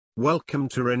Welcome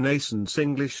to Renaissance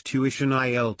English Tuition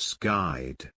IELTS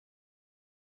Guide.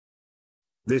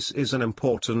 This is an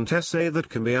important essay that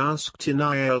can be asked in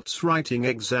IELTS Writing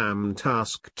Exam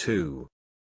Task 2.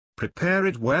 Prepare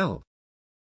it well.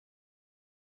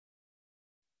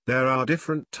 There are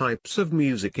different types of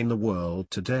music in the world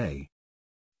today.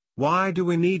 Why do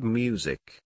we need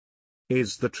music?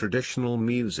 Is the traditional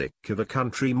music of a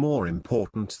country more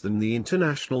important than the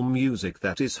international music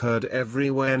that is heard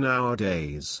everywhere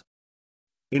nowadays?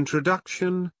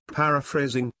 Introduction,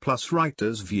 paraphrasing plus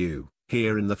writer's view,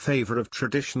 here in the favor of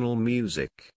traditional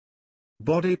music.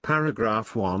 Body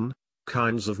paragraph 1,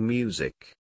 kinds of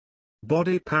music.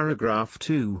 Body paragraph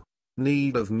 2,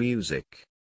 need of music.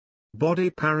 Body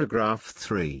paragraph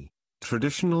 3,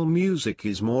 traditional music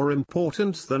is more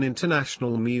important than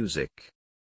international music.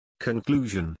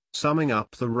 Conclusion, summing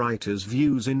up the writer's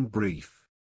views in brief.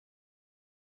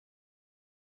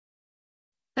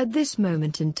 At this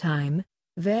moment in time,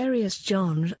 various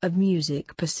genres of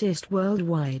music persist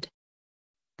worldwide.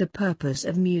 The purpose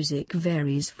of music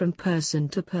varies from person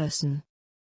to person.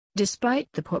 Despite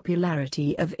the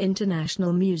popularity of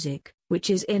international music, which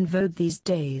is in vogue these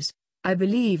days, I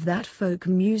believe that folk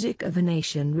music of a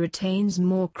nation retains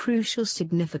more crucial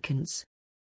significance.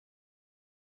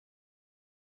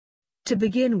 To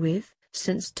begin with,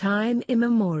 since time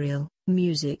immemorial,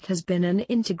 music has been an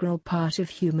integral part of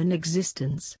human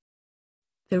existence.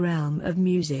 The realm of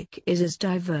music is as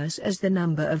diverse as the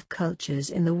number of cultures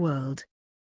in the world.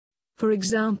 For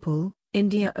example,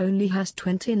 India only has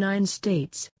 29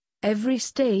 states. Every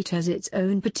state has its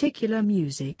own particular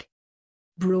music.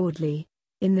 Broadly,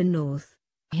 in the north,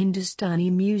 Hindustani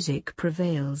music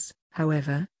prevails.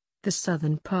 However, the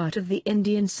southern part of the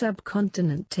Indian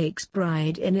subcontinent takes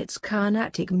pride in its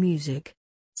Carnatic music.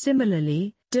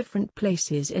 Similarly, different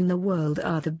places in the world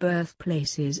are the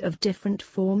birthplaces of different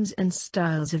forms and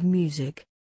styles of music.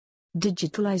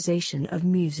 Digitalization of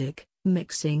music,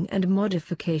 mixing and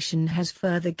modification has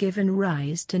further given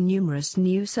rise to numerous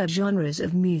new subgenres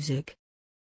of music.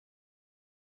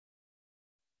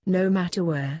 No matter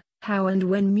where, how and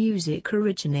when music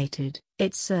originated,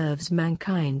 it serves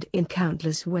mankind in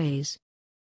countless ways.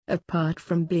 Apart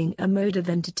from being a mode of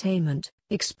entertainment,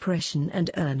 expression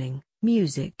and earning,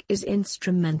 music is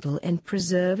instrumental in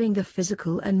preserving the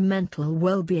physical and mental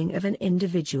well-being of an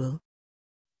individual.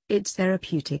 Its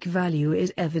therapeutic value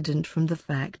is evident from the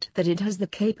fact that it has the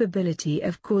capability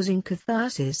of causing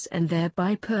catharsis and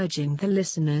thereby purging the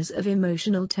listeners of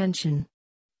emotional tension.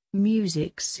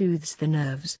 Music soothes the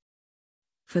nerves.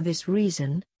 For this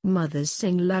reason, mothers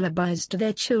sing lullabies to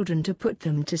their children to put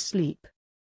them to sleep.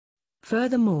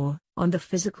 Furthermore, on the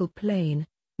physical plane,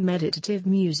 meditative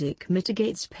music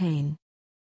mitigates pain.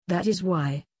 That is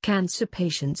why cancer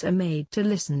patients are made to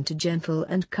listen to gentle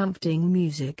and comforting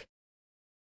music.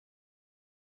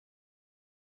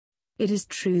 It is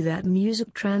true that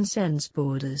music transcends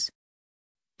borders.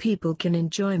 People can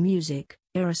enjoy music,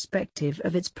 irrespective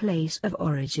of its place of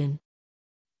origin.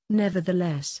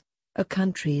 Nevertheless, a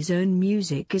country's own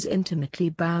music is intimately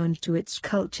bound to its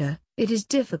culture. It is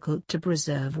difficult to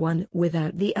preserve one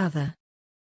without the other.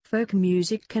 Folk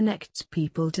music connects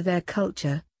people to their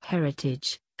culture,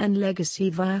 heritage, and legacy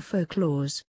via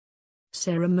folklores.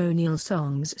 Ceremonial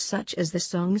songs such as the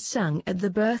songs sung at the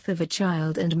birth of a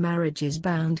child and marriages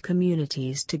bound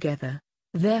communities together,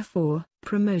 therefore,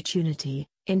 promote unity,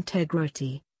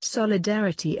 integrity,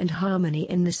 solidarity and harmony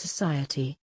in the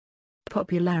society.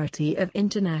 Popularity of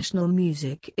international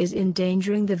music is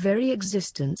endangering the very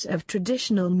existence of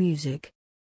traditional music.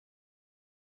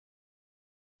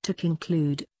 To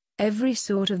conclude, every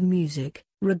sort of music,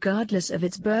 regardless of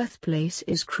its birthplace,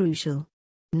 is crucial.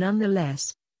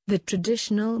 Nonetheless, the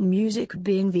traditional music,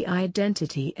 being the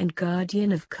identity and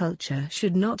guardian of culture,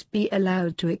 should not be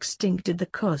allowed to extinct at the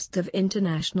cost of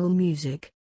international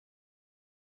music.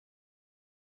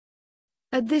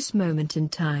 At this moment in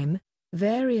time,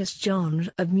 various genres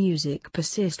of music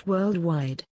persist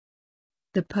worldwide.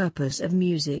 The purpose of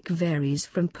music varies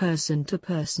from person to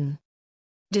person.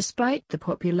 Despite the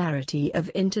popularity of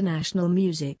international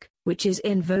music, which is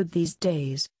in vogue these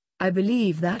days, I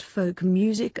believe that folk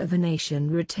music of a nation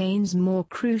retains more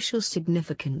crucial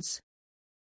significance.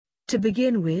 To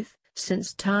begin with,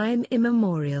 since time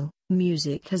immemorial,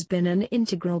 music has been an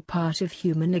integral part of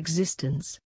human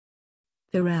existence.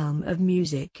 The realm of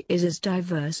music is as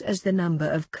diverse as the number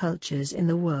of cultures in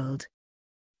the world.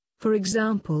 For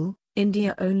example,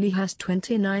 India only has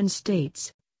 29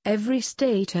 states. Every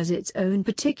state has its own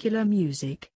particular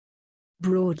music.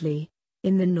 Broadly,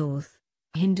 in the north,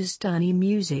 Hindustani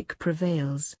music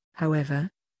prevails.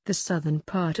 However, The southern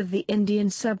part of the Indian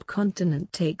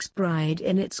subcontinent takes pride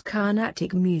in its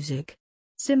Carnatic music.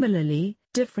 Similarly,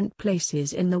 different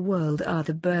places in the world are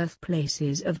the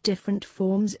birthplaces of different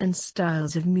forms and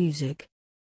styles of music.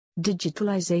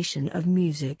 Digitalization of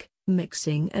music,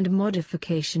 mixing and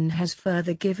modification has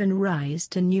further given rise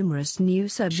to numerous new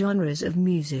subgenres of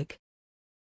music.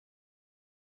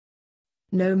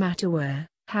 No matter where,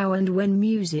 how and when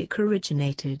music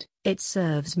originated, it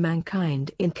serves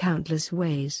mankind in countless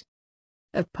ways.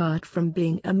 Apart from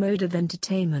being a mode of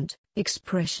entertainment,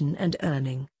 expression and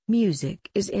earning, music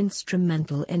is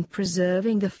instrumental in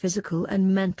preserving the physical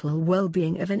and mental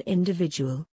well-being of an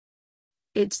individual.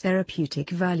 Its therapeutic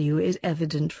value is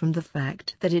evident from the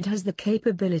fact that it has the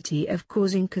capability of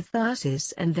causing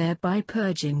catharsis and thereby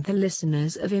purging the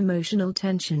listeners of emotional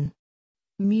tension.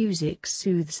 Music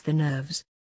soothes the nerves.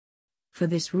 For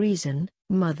this reason,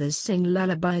 mothers sing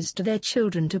lullabies to their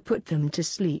children to put them to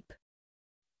sleep.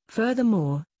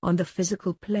 Furthermore, on the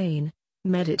physical plane,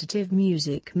 meditative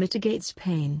music mitigates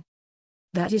pain.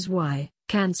 That is why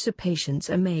cancer patients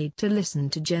are made to listen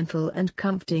to gentle and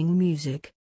comforting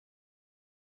music.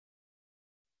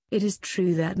 It is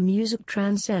true that music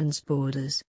transcends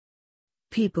borders.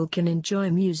 People can enjoy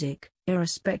music,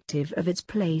 irrespective of its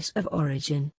place of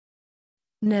origin.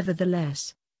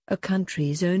 Nevertheless, a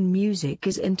country's own music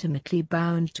is intimately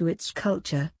bound to its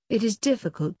culture. It is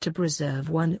difficult to preserve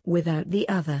one without the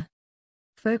other.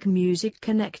 Folk music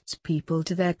connects people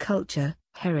to their culture,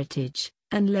 heritage,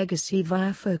 and legacy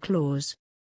via folklores.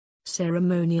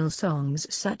 Ceremonial songs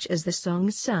such as the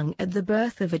songs sung at the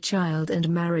birth of a child and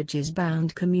marriages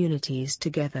bound communities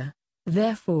together,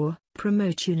 therefore,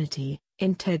 promote unity,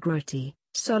 integrity,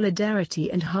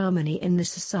 solidarity and harmony in the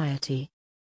society.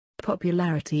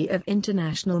 Popularity of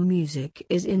international music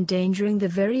is endangering the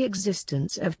very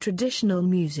existence of traditional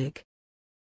music.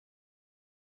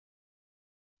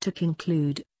 To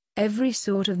conclude, every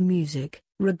sort of music,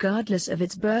 regardless of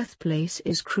its birthplace,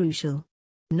 is crucial.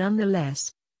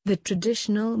 Nonetheless, the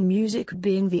traditional music,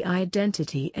 being the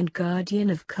identity and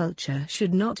guardian of culture,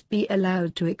 should not be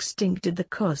allowed to extinct at the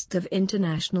cost of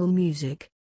international music.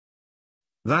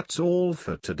 That's all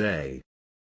for today.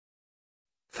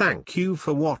 Thank you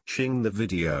for watching the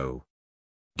video.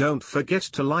 Don't forget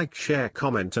to like, share,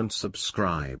 comment and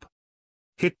subscribe.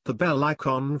 Hit the bell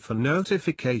icon for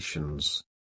notifications.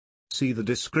 See the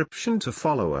description to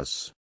follow us.